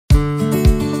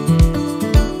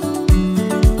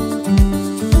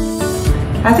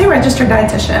As a registered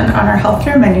dietitian on our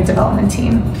healthcare menu development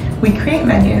team, we create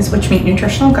menus which meet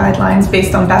nutritional guidelines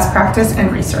based on best practice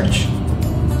and research.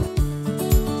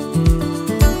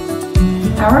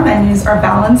 Our menus are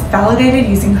balanced, validated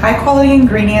using high-quality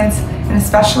ingredients, and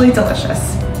especially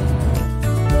delicious.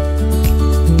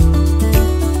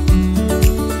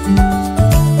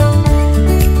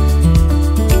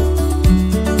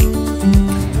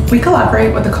 We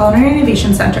collaborate with the Culinary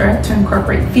Innovation Center to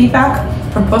incorporate feedback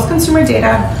from post-consumer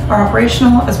data, our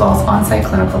operational as well as on-site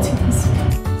clinical teams.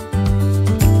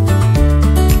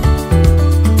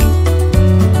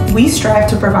 We strive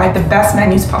to provide the best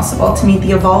menus possible to meet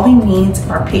the evolving needs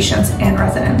of our patients and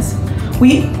residents.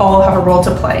 We all have a role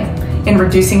to play in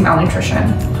reducing malnutrition.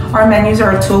 Our menus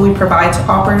are a tool we provide to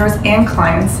operators and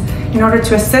clients in order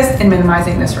to assist in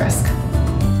minimizing this risk.